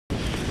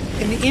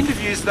In the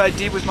interviews that I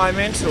did with my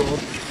mentor,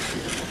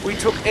 we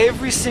took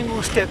every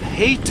single step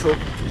he took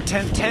to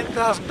turn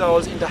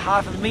 $10,000 into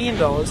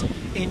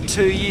 $500,000 in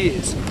 2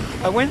 years.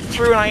 I went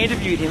through and I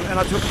interviewed him and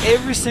I took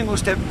every single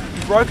step,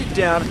 broke it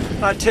down,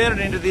 and I turned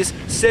it into this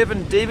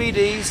 7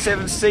 DVDs,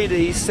 7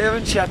 CDs,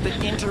 7 chapter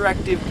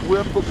interactive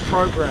workbook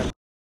program.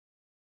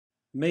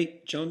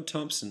 Meet John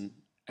Thompson,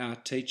 our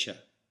teacher.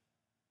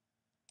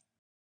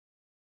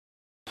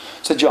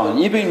 So John,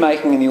 you've been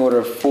making in the order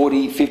of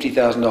 $40,000,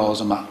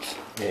 $50,000 a month.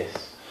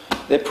 Yes.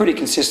 They're pretty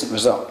consistent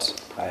results.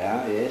 They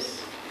are, yes.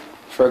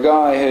 For a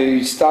guy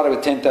who started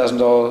with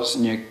 $10,000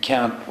 in your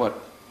account, what,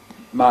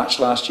 March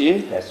last year?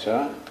 That's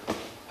right.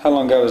 How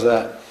long ago was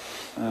that?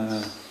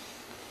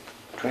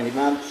 20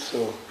 months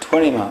or...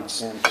 20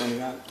 months. Yeah, 20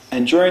 months.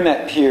 And during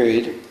that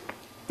period,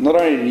 not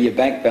only did your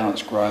bank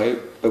balance grow,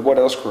 but what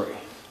else grew?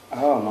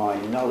 Oh, my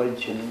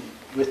knowledge, and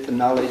with the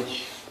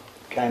knowledge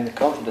came the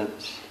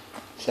confidence.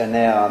 So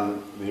now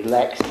I'm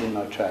relaxed in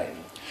my trading.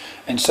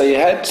 And so you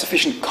had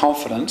sufficient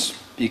confidence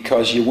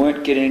because you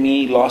weren't getting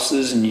any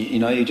losses, and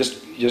you're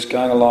just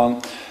going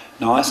along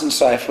nice and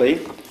safely.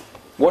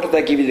 What did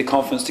that give you the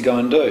confidence to go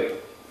and do?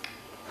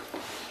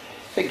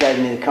 It gave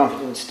me the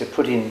confidence to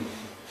put in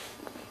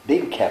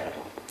big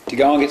capital. To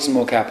go and get some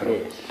more capital.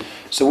 Yes.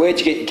 So where'd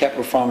you get your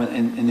capital from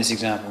in this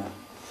example?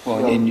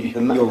 Well, in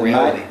your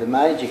reality. The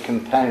major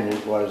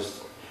component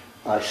was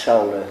I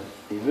sold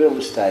the real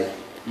estate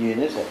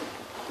unit,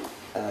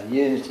 a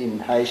unit in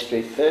Hay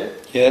Street,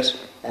 Perth. Yes.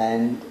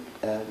 And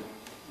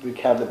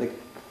recovered the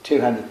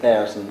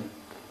 200,000,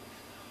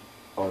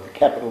 or the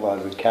capital I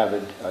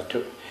recovered. I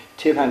took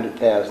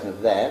 200,000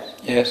 of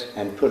that. Yes.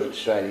 And put it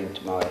straight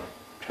into my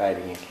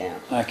trading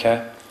account.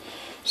 Okay.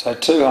 So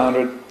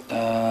 200,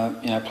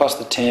 plus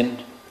the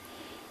 10.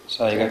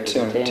 So you got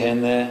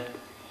 210 there.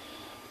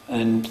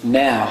 And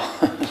now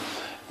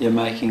you're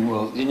making,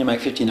 well, didn't you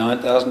make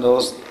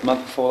 $59,000 the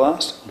month before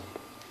last?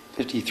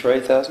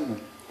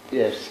 53,000?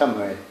 Yes,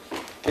 somewhere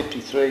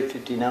 53,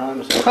 59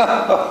 or something.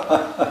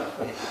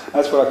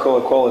 That's what I call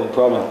a quality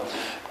problem,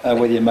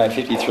 whether you made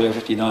 53 or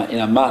 59 in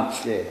a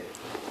month. Yeah.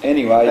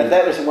 Anyway. But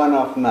that was a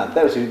one-off month.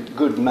 That was a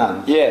good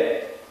month.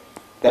 Yeah.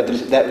 That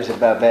was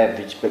above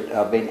average, but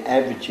I've been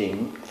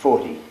averaging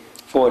 40.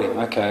 40,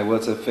 okay, well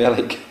it's a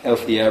fairly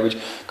healthy average,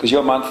 because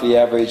your monthly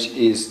average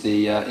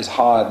is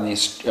higher than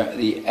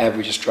the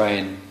average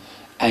Australian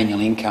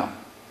annual income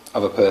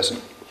of a person.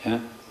 Yeah.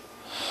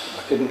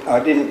 I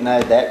didn't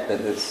know that,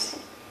 but it's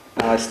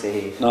nice to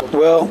hear. No.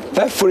 Well,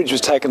 that footage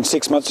was taken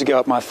 6 months ago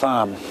at my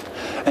farm,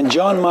 and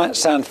John might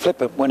sound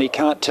flippant when he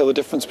can't tell the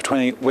difference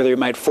between whether he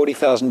made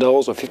 $40,000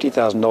 or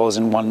 $50,000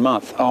 in 1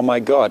 month. Oh my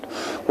God,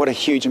 what a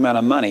huge amount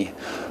of money,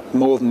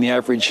 more than the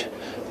average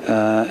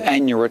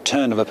annual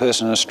return of a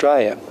person in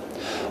Australia.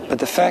 But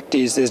the fact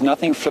is, there's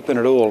nothing flippant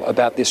at all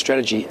about this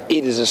strategy.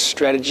 It is a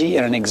strategy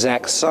and an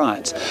exact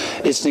science.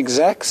 It's an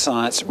exact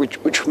science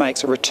which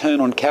makes a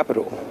return on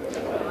capital.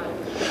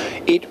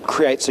 It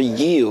creates a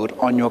yield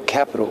on your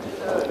capital,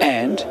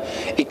 and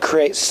it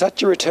creates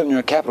such a return on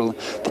your capital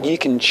that you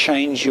can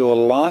change your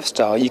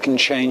lifestyle, you can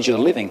change your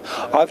living.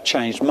 I've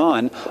changed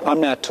mine. I'm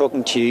now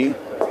talking to you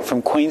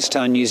from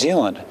Queenstown, New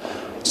Zealand.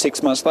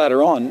 6 months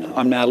later on,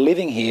 I'm now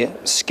living here,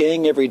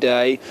 skiing every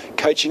day,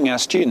 coaching our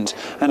students,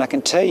 and I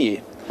can tell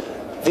you,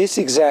 this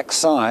exact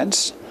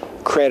science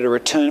created a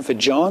return for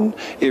John,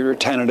 it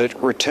created a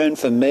return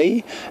for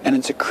me, and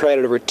it's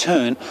created a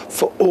return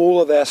for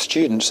all of our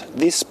students.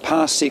 This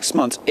past 6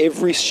 months,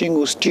 every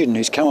single student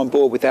who's come on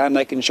board with our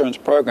Naked Insurance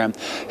program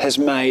has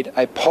made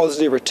a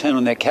positive return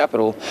on their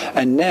capital,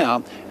 and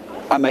now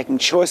are making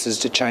choices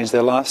to change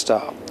their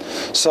lifestyle.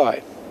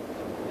 So,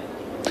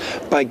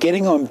 by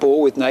getting on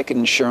board with Naked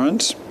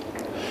Insurance,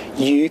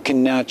 you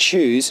can now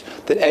choose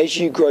that as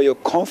you grow your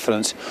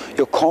confidence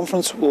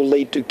will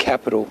lead to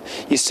capital.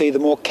 You see, the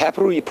more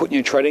capital you put in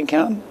your trading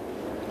account,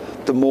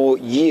 the more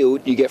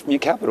yield you get from your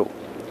capital.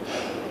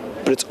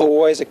 But it's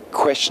always a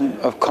question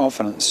of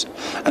confidence.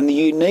 And the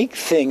unique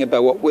thing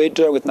about what we're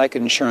doing with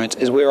Naked Insurance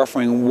is we're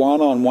offering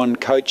one-on-one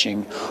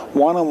coaching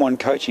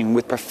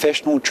with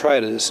professional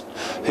traders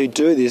who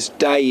do this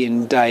day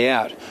in, day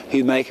out,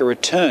 who make a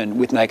return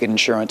with Naked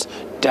Insurance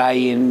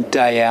day in,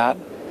 day out,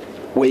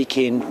 week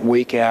in,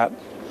 week out,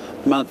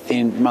 month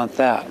in, month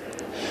out.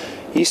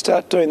 You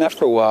start doing that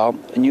for a while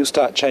and you'll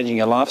start changing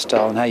your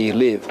lifestyle and how you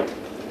live.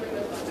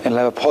 And it'll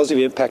have a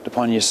positive impact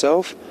upon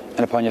yourself and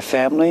upon your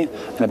family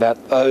and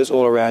about those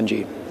all around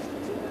you.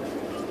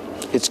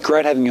 It's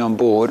great having you on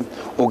board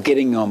or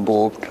getting you on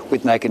board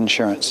with Naked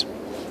Insurance.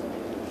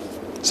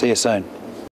 See you soon.